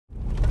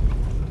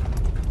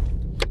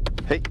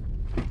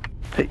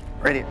Hey,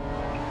 right here.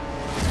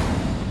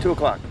 2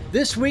 o'clock.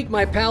 This week,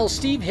 my pal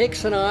Steve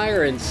Hicks and I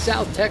are in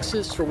South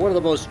Texas for one of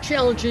the most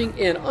challenging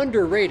and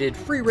underrated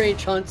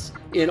free-range hunts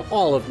in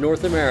all of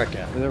North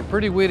America. They're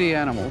pretty witty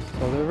animals,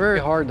 so they're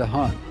very hard to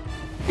hunt.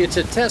 It's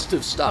a test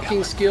of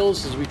stalking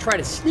skills as we try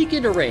to sneak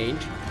into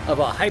range of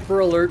a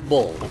hyper-alert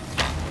bull.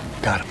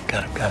 Got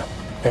him.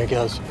 There he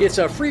goes. It's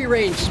a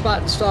free-range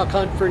spot and stalk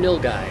hunt for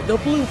Nilgai, the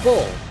blue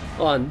bull,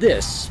 on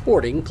this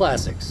Sporting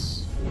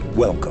Classics.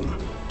 Welcome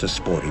to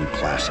Sporting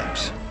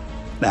Classics.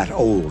 That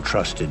old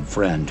trusted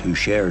friend who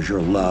shares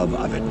your love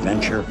of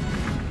adventure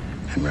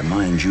and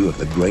reminds you of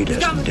the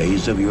greatest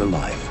days of your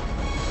life.